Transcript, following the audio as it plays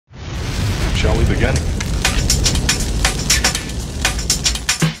Shall we begin?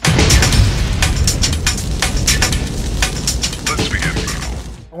 Let's begin now.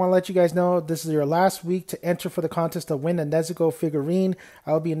 I want to let you guys know this is your last week to enter for the contest to win a Nezuko figurine.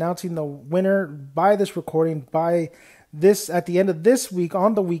 I will be announcing the winner by this recording at the end of this week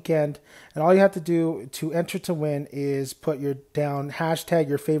on the weekend. And all you have to do to enter to win is put your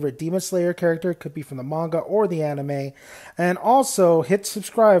favorite Demon Slayer character. It could be from the manga or the anime. And also hit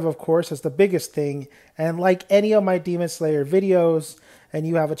subscribe, of course, as the biggest thing. And like any of my Demon Slayer videos, and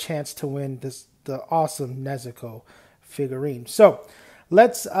you have a chance to win the awesome Nezuko figurine. So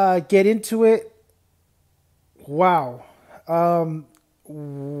let's get into it. Wow.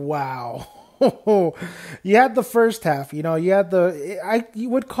 Wow. You had the first half, you had you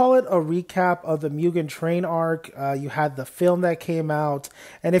would call it a recap of the Mugen Train arc. You had the film that came out.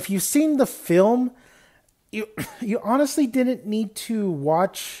 And if you've seen the film, you honestly didn't need to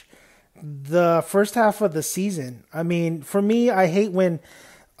watch the first half of the season. I mean, for me, I hate when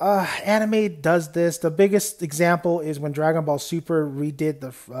anime does this. The biggest example is when Dragon Ball Super redid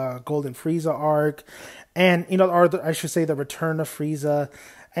the Golden Frieza arc, and I should say the Return of Frieza,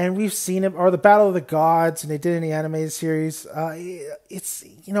 and we've seen it, or the Battle of the Gods, and they did it in the animated series. It's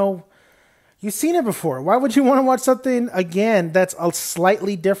you've seen it before. Why would you want to watch something again that's a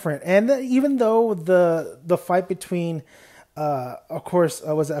slightly different? And even though the fight between, of course,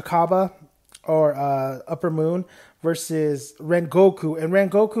 was it Akaba or Upper Moon versus Rengoku, and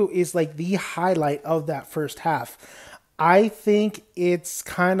Rengoku is like the highlight of that first half. I think it's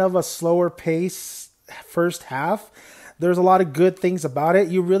kind of a slower pace first half. There's a lot of good things about it.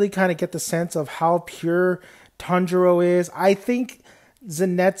 You really kind of get the sense of how pure Tanjiro is. I think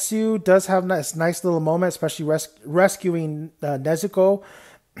Zenitsu does have nice little moment, especially rescuing Nezuko.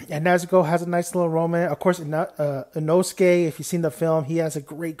 And Nezuko has a nice little moment. Of course, Inosuke, if you've seen the film, he has a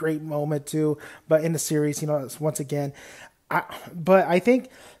great moment too. But in the series, once again. But I think,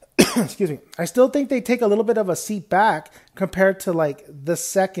 excuse me, I still think they take a little bit of a seat back compared to like the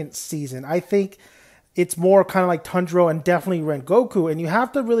second season. I think it's more kind of like Tanjiro and definitely Rengoku. And you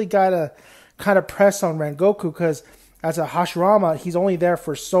have to really gotta kind of press on Rengoku because as a Hashirama, he's only there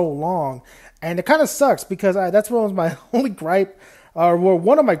for so long. And it kind of sucks because that's one of my only gripe.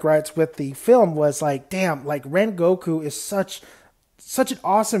 One of my gripes with the film was like, damn, like Rengoku is such an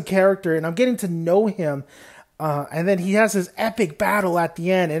awesome character, and I'm getting to know him. And then he has this epic battle at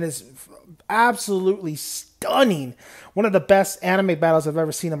the end, and it's absolutely stunning. One of the best anime battles I've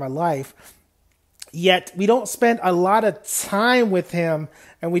ever seen in my life. Yet we don't spend a lot of time with him,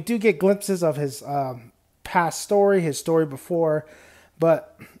 and we do get glimpses of his past story, his story before,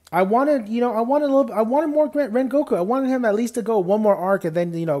 but I wanted more Rengoku. I wanted him at least to go one more arc and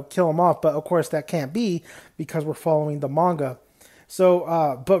then, kill him off. But of course that can't be because we're following the manga.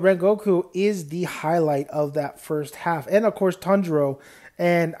 So, but Rengoku is the highlight of that first half. And of course Tanjiro.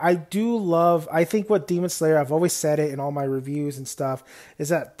 And I think what Demon Slayer, I've always said it in all my reviews and stuff, is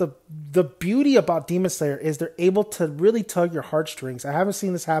that the beauty about Demon Slayer is they're able to really tug your heartstrings. I haven't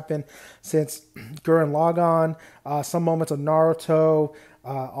seen this happen since Gurren Lagann, some moments of Naruto,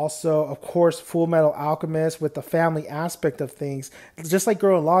 also, of course, Full Metal Alchemist with the family aspect of things. Just like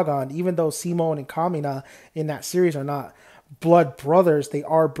Gurren Lagann, even though Simon and Kamina in that series are not blood brothers, they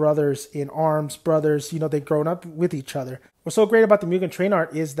are brothers in arms, brothers, they've grown up with each other. What's so great about the Mugen Train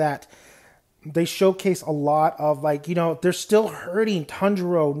art is that they showcase a lot of they're still hurting.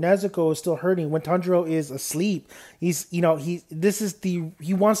 Tanjiro, Nezuko is still hurting when Tanjiro is asleep. He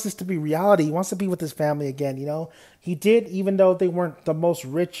wants this to be reality. He wants to be with his family again. He did, even though they weren't the most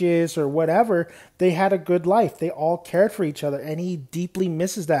richest or whatever, they had a good life. They all cared for each other, and he deeply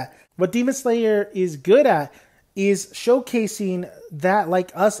misses that. What Demon Slayer is good at is showcasing that,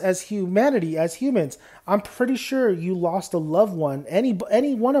 like us as humanity, as humans. I'm pretty sure you lost a loved one, any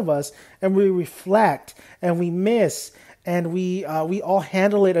one of us, and we reflect and we miss and we all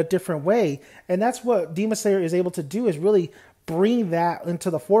handle it a different way. And that's what Demon Slayer is able to do, is really bring that into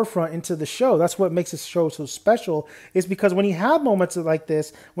the forefront, into the show. That's what makes this show so special, is because when you have moments like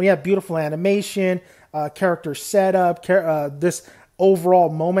this, when you have beautiful animation, character setup, this overall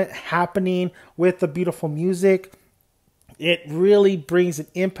moment happening with the beautiful music, it really brings an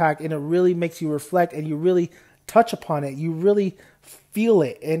impact, and it really makes you reflect, and you really touch upon it. You really feel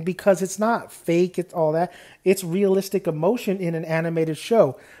it. And because it's not fake, it's all that, it's realistic emotion in an animated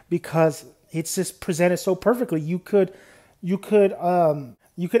show, because it's just presented so perfectly. You could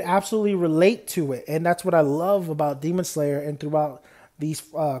absolutely relate to it. And that's what I love about Demon Slayer and throughout these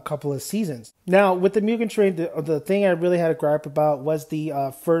couple of seasons. Now, with the Mugen Train, the thing I really had a gripe about was the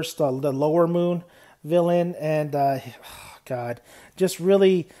the Lower Moon villain, and God, just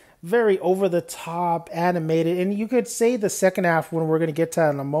really very over the top animated. And you could say the second half, when we're going to get to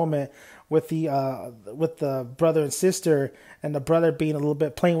that in a moment, with the brother and sister, and the brother being a little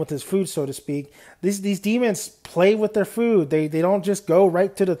bit playing with his food, so to speak. These demons play with their food. They don't just go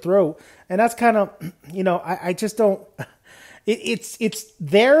right to the throat. And that's kind of, I just don't. It's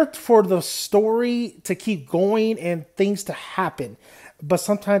there for the story to keep going and things to happen, but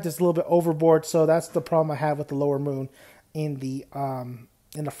sometimes it's a little bit overboard. So that's the problem I have with the Lower Moon in the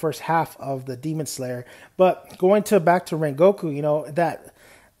first half of the Demon Slayer. But going back to Rengoku, that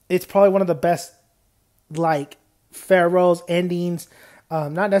it's probably one of the best like Pharaoh's endings.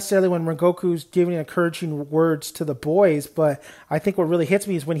 Not necessarily when Rengoku's giving encouraging words to the boys, but I think what really hits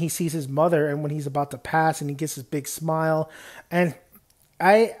me is when he sees his mother and when he's about to pass and he gets his big smile. And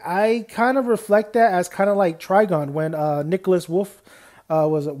I kind of reflect that as kind of like Trigon when Nicholas Wolf,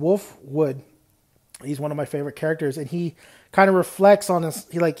 was it Wolfwood? He's one of my favorite characters, and he kind of reflects on this.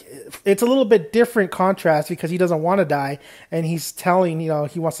 It's a little bit different contrast because he doesn't want to die, and he's telling,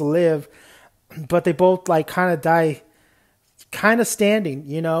 he wants to live, but they both like kind of die kind of standing,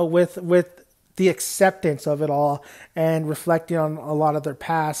 with the acceptance of it all and reflecting on a lot of their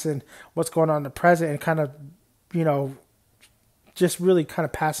past and what's going on in the present, and kind of, just really kind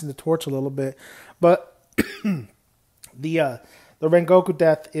of passing the torch a little bit. But the Rengoku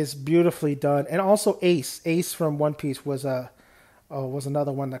death is beautifully done. And also Ace from One Piece was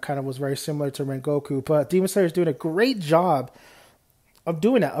another one that kind of was very similar to Rengoku. But Demon Slayer is doing a great job of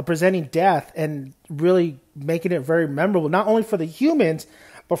doing that, of presenting death and really making it very memorable, not only for the humans,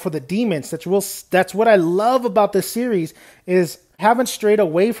 but for the demons. That's what I love about this series, is haven't strayed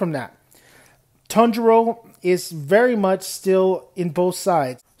away from that. Tanjiro is very much still in both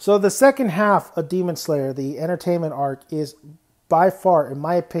sides. So the second half of Demon Slayer, the entertainment arc, is by far, in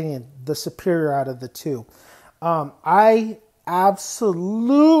my opinion, the superior out of the two. I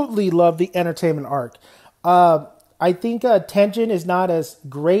absolutely love the entertainment arc. I think Tenjin is not as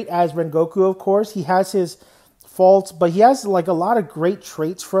great as Rengoku, of course. He has his faults, but he has like a lot of great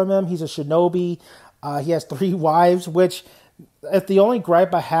traits from him. He's a shinobi. He has 3 wives, which, if the only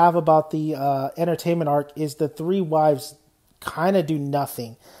gripe I have about the entertainment arc is the 3 wives kind of do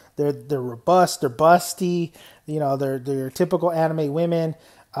nothing. They're robust, they're busty, they're typical anime women.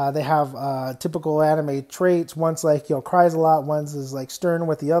 They have typical anime traits. One's like, cries a lot. One's is like stern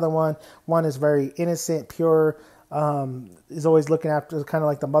with the other one. One is very innocent, pure, is always looking after, kind of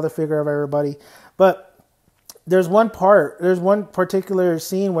like the mother figure of everybody. But there's one particular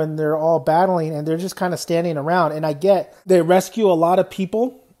scene when they're all battling and they're just kind of standing around. And they rescue a lot of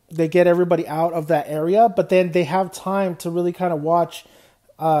people. They get everybody out of that area, but then they have time to really kind of watch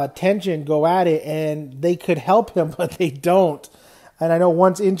Tenjin go at it, and they could help him, but they don't. And I know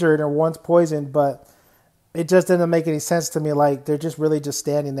one's injured or one's poisoned, but it just didn't make any sense to me. Like, they're just really just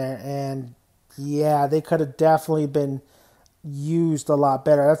standing there. And yeah, they could have definitely been used a lot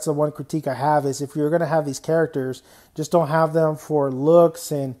better. That's the one critique I have, is if you're going to have these characters, just don't have them for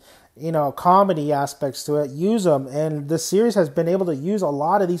looks and, comedy aspects to it. Use them. And the series has been able to use a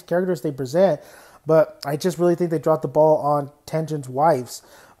lot of these characters they present, but I just really think they dropped the ball on Tenjin's wives.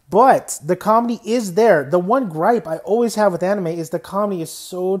 But the comedy is there. The one gripe I always have with anime is the comedy is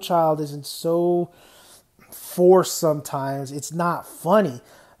so childish and so forced sometimes. It's not funny.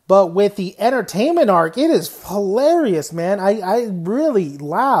 But with the entertainment arc, it is hilarious, man. I really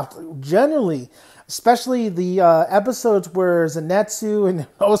laughed, generally. Especially the episodes where Zenitsu and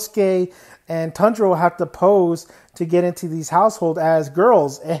Inosuke and Tanjiro have to pose to get into these households as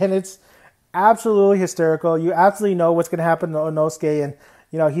girls. And it's absolutely hysterical. You absolutely know what's going to happen to Inosuke,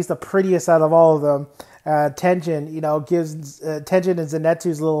 and he's the prettiest out of all of them. Tenjin, gives Tenjin and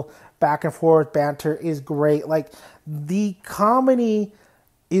Zenitsu's little back and forth banter is great. Like, the comedy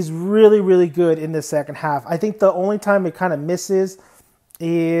is really, really good in the second half. I think the only time it kind of misses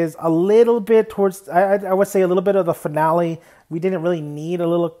is a little bit towards, I would say a little bit of the finale. We didn't really need a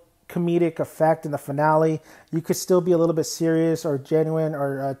little comedic effect in the finale. You could still be a little bit serious or genuine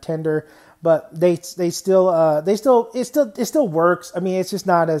or tender, but it still works. I mean, it's just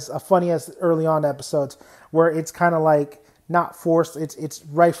not as funny as early on episodes where it's kind of like not forced. It's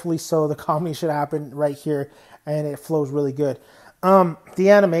rightfully so. The comedy should happen right here, and it flows really good. The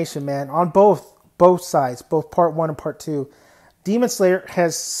animation, man, on both sides, both part 1 and part 2, Demon Slayer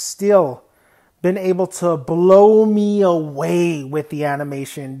has still been able to blow me away with the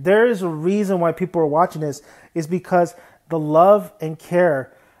animation. There is a reason why people are watching this, is because the love and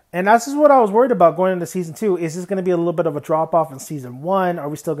care. And that's just what I was worried about going into season 2. Is this going to be a little bit of a drop off in season 1? Are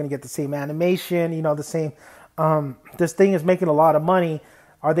we still going to get the same animation? The same, this thing is making a lot of money.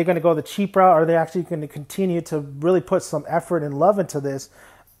 Are they going to go the cheap route? Are they actually going to continue to really put some effort and love into this?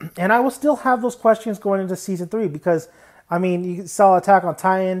 And I will still have those questions going into season 3 because, I mean, you saw Attack on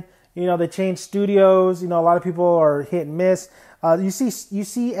Titan. You know, they changed studios. You know, a lot of people are hit and miss. You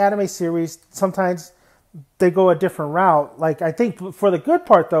see anime series sometimes they go a different route. Like I think for the good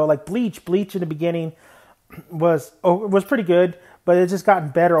part though, like Bleach in the beginning was pretty good, but it's just gotten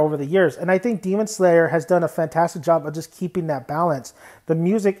better over the years. And I think Demon Slayer has done a fantastic job of just keeping that balance. The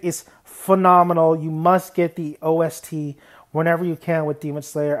music is phenomenal. You must get the OST whenever you can with Demon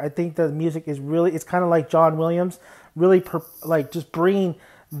Slayer. I think the music is really, it's kind of like John Williams, really like just bringing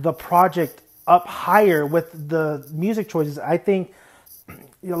the project up higher with the music choices. I think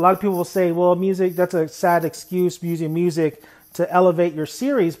a lot of people will say, well, music, that's a sad excuse, using music to elevate your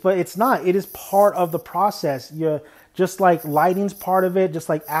series, but it's not. It is part of the process. You're just like lighting's part of it, just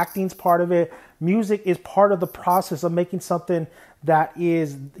like acting's part of it. Music is part of the process of making something that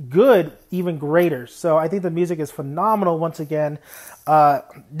is good even greater. So I think the music is phenomenal once again.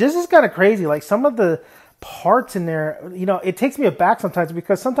 This is kind of crazy. Like some of the parts in there, you know, it takes me aback sometimes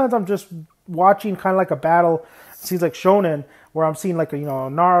because sometimes I'm just watching kind of like a battle. It seems like shonen where I'm seeing like, you know,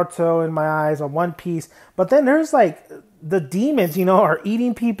 Naruto in my eyes or One Piece. But then there's like the demons, you know, are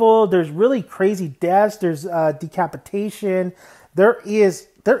eating people. There's really crazy deaths. There's decapitation. There is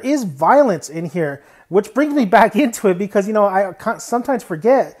violence in here, which brings me back into it because, you know, I sometimes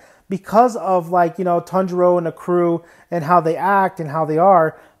forget because of like, you know, Tanjiro and the crew and how they act and how they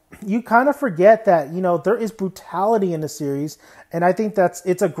are. You kind of forget that, you know, there is brutality in the series. And I think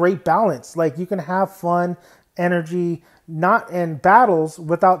it's a great balance. Like you can have fun, energy, not in battles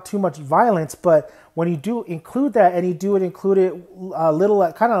without too much violence. But when you do include that and you do include it little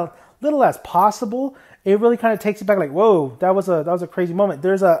as possible, it really kind of takes you back like, whoa, that was a crazy moment.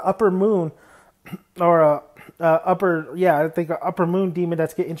 There's a upper moon or I think an upper moon demon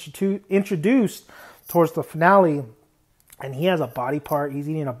that's introduced towards the finale. And he has a body part. He's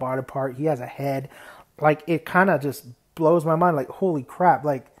eating a body part. He has a head. Like, it kind of just blows my mind. Like, holy crap.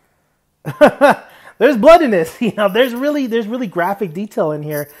 Like, there's blood in this. You know, there's really graphic detail in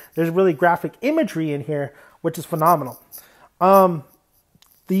here. There's really graphic imagery in here, which is phenomenal.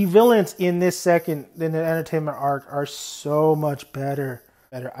 The villains in the entertainment arc are so much better.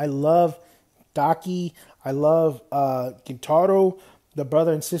 I love Daki. I love Gintaro, the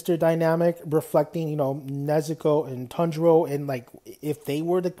brother and sister dynamic, reflecting, you know, Nezuko and Tanjiro, and like if they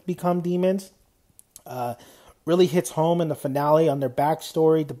were to become demons, really hits home in the finale on their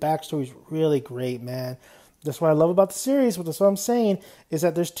backstory. The backstory is really great, man. That's what I love about the series. But that's what I'm saying is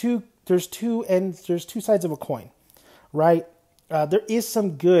that there's two sides of a coin, right? There is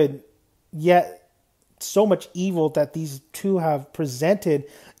some good, yet so much evil that these two have presented.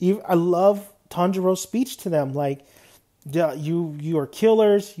 I love Tanjiro's speech to them, like, you are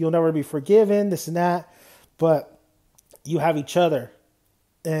killers, you'll never be forgiven, this and that, but you have each other,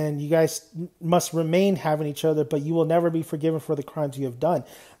 and you guys must remain having each other, but you will never be forgiven for the crimes you have done.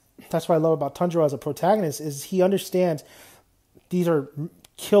 That's what I love about Tanjiro as a protagonist, is he understands these are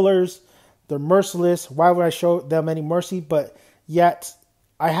killers, they're merciless, why would I show them any mercy? But yet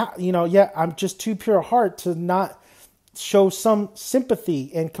I'm just too pure of heart to not show some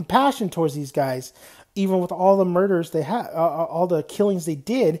sympathy and compassion towards these guys, even with all the murders they had, all the killings they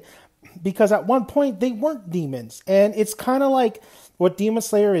did, because at one point they weren't demons. And it's kind of like what Demon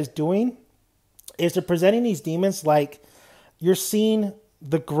Slayer is doing is they're presenting these demons like you're seeing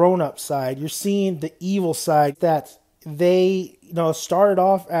the grown-up side, you're seeing the evil side, that they, you know, started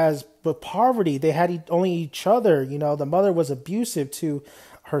off as with poverty. They had only each other. You know, the mother was abusive to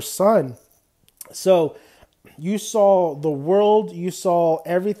her son. So you saw the world, you saw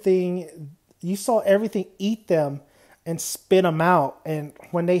everything eat them and spit them out. And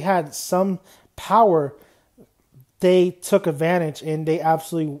when they had some power, they took advantage and they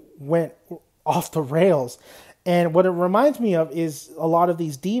absolutely went off the rails. And what it reminds me of is a lot of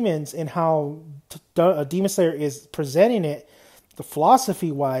these demons and how Demon Slayer is presenting it, the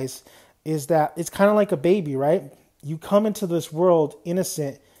philosophy wise, is that it's kind of like a baby, right? You come into this world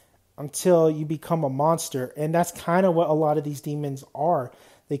innocent until you become a monster. And that's kind of what a lot of these demons are.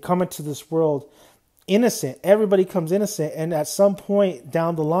 They come into this world innocent. Everybody comes innocent. And at some point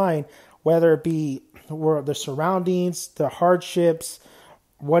down the line, whether it be the surroundings, the hardships,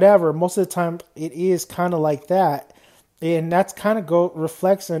 whatever, most of the time it is kind of like that. And that's kind of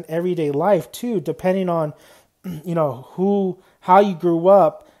reflects on everyday life too, depending on, you know, how you grew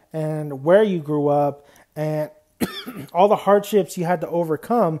up and where you grew up and all the hardships you had to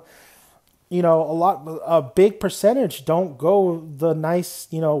overcome. You know, a big percentage don't go the nice,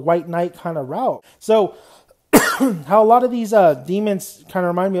 you know, white knight kind of route. So how a lot of these demons kind of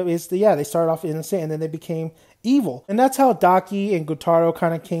remind me of is they started off innocent and then they became evil. And that's how Daki and Gotaro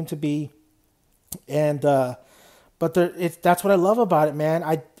kind of came to be. And but that's what I love about it, man.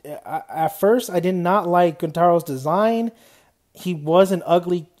 I at first I did not like Guntaro's design. He was an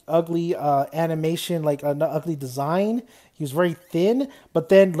ugly animation, like an ugly design. He was very thin, but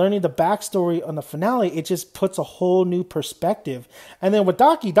then learning the backstory on the finale, it just puts a whole new perspective. And then with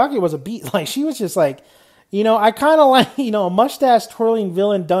Daki was a beat. Like, she was just like, I kind of like, a mustache twirling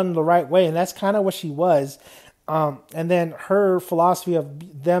villain done the right way, and that's kind of what she was. And then her philosophy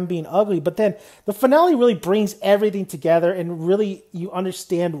of them being ugly. But then the finale really brings everything together, and really you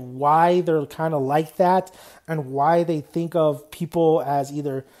understand why they're kind of like that and why they think of people as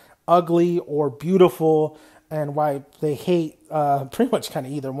either ugly or beautiful, and why they hate pretty much kind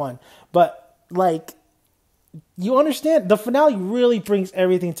of either one. But like, you understand, the finale really brings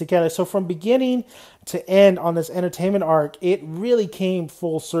everything together. So from beginning to end on this entertainment arc, it really came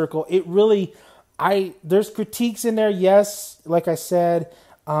full circle. It really... there's critiques in there, yes, like I said,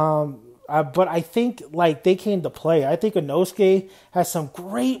 but I think like they came to play. I think Inosuke has some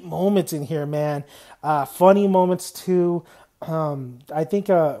great moments in here, man. Funny moments too. I think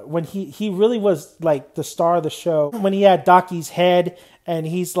when he really was like the star of the show, when he had Daki's head and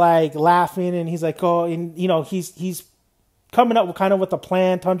he's like laughing and he's like, oh, and he's coming up with a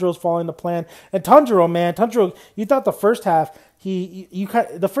plan. Tanjiro's following the plan, and Tanjiro, you thought the first half.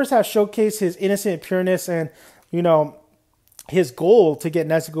 The first half showcased his innocent pureness and, his goal to get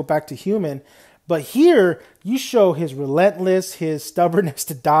Nezuko back to human. But here, you show his his stubbornness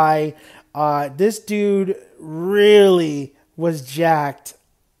to die. This dude really was jacked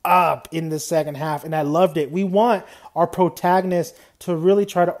up in the second half, and I loved it. We want our protagonist to really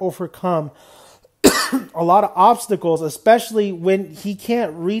try to overcome a lot of obstacles, especially when he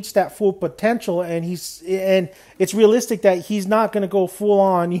can't reach that full potential, and it's realistic that he's not going to go full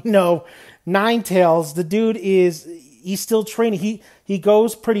on, Nine Tails. The dude he's still training. He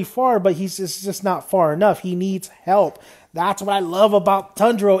goes pretty far, but he's just not far enough. He needs help. That's what I love about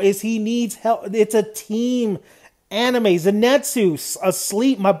Tanjiro, is he needs help. It's a team anime. Zenitsu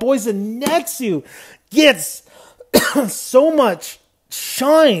asleep. My boy Zenitsu gets so much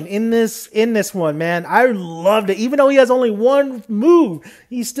shine in this one, man. I loved it. Even though he has only one move,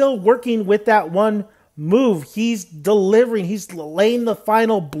 he's still working with that one move. He's delivering. He's laying the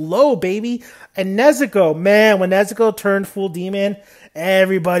final blow, baby. And Nezuko, man, when Nezuko turned full demon,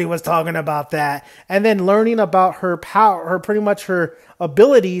 everybody was talking about that. And then learning about her power, her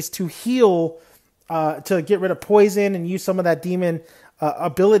abilities to heal, to get rid of poison and use some of that demon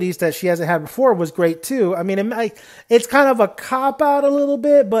abilities that she hasn't had before was great too. I mean, it's kind of a cop out a little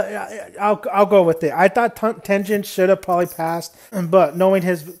bit, but I'll go with it. I thought Tenjin should have probably passed, but knowing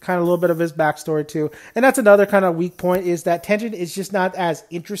his kind of a little bit of his backstory too, and that's another kind of weak point, is that Tenjin is just not as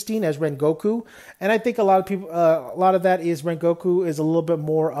interesting as Rengoku, and I think a lot of that is Rengoku is a little bit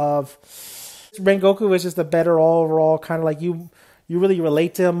more of Rengoku is just a better overall kind of like you really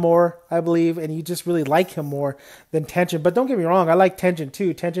relate to him more, I believe, and you just really like him more than Tenjin. But don't get me wrong, I like Tenjin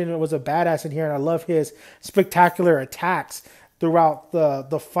too. Tenjin was a badass in here, and I love his spectacular attacks throughout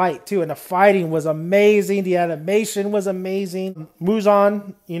the fight too. And the fighting was amazing. The animation was amazing.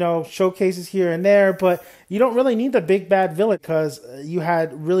 Muzan, showcases here and there, but you don't really need the big bad villain, because you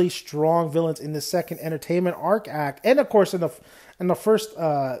had really strong villains in the second entertainment arc act, and of course in the first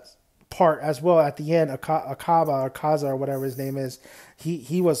part as well at the end. Akaba or Kaza or whatever his name is,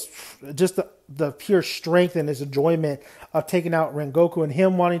 he was just the pure strength and his enjoyment of taking out Rengoku, and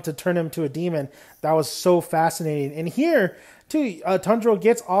him wanting to turn him to a demon. That was so fascinating. And here too, Tanjiro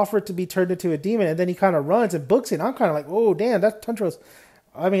gets offered to be turned into a demon, and then he kind of runs and books it. I'm kind of like, oh damn, that's Tanjiro's.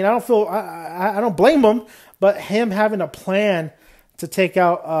 I mean, I don't blame him, but him having a plan to take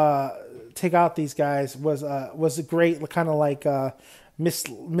out these guys was a great kind of like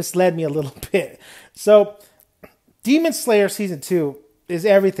misled me a little bit. So Demon Slayer season 2 is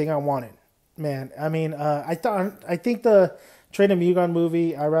everything I wanted, man. I mean, I think the Train of Mugen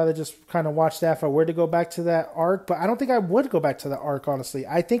movie, I'd rather just kind of watch that if I were to go back to that arc, but I don't think I would go back to the arc, honestly.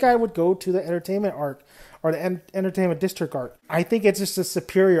 I think I would go to the entertainment arc, or the entertainment district arc. I think it's just a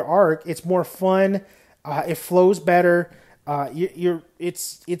superior arc. It's more fun. It flows better.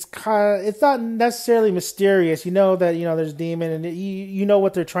 It's not necessarily mysterious. You know that there's demon, and you know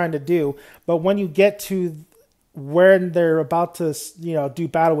what they're trying to do. But when you get to when they're about to do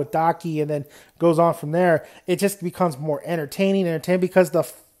battle with Daki, and then goes on from there, it just becomes more entertaining because the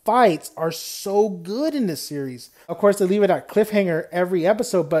fights are so good in this series. Of course, they leave it at cliffhanger every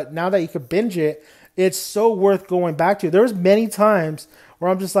episode, but now that you can binge it, it's so worth going back to. There was many times where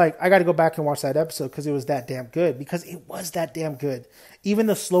I'm just like, I got to go back and watch that episode because it was that damn good. Because it was that damn good. Even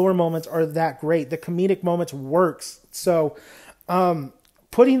the slower moments are that great. The comedic moments works. So,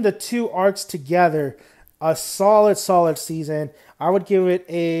 putting the two arcs together, a solid season. I would give it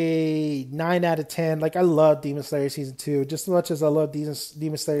a 9 out of 10. Like, I love Demon Slayer Season 2 just as much as I love Demon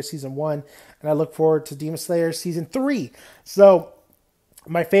Slayer Season 1. And I look forward to Demon Slayer Season 3. So,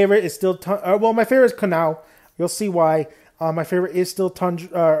 my favorite is still... my favorite is Kanao. You'll see why. My favorite is still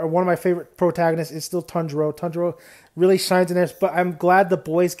Tanjiro. One of my favorite protagonists is still Tanjiro. Tanjiro really shines in this, but I'm glad the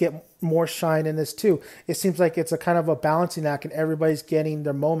boys get more shine in this too. It seems like it's a kind of a balancing act and everybody's getting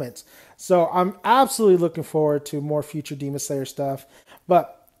their moments. So I'm absolutely looking forward to more future Demon Slayer stuff.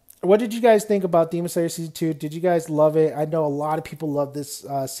 But what did you guys think about Demon Slayer Season 2? Did you guys love it? I know a lot of people love this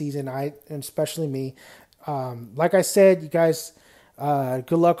season, and especially me. Like I said, you guys...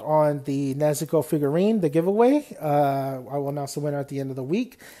 good luck on the Nezuko figurine, the giveaway. I will announce the winner at the end of the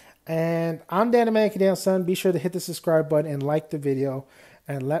week. And I'm Dan the Manky Son. Be sure to hit the subscribe button and like the video.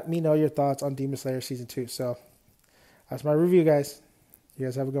 And let me know your thoughts on Demon Slayer Season 2. So, that's my review, guys. You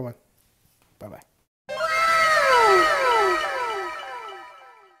guys have a good one. Bye-bye.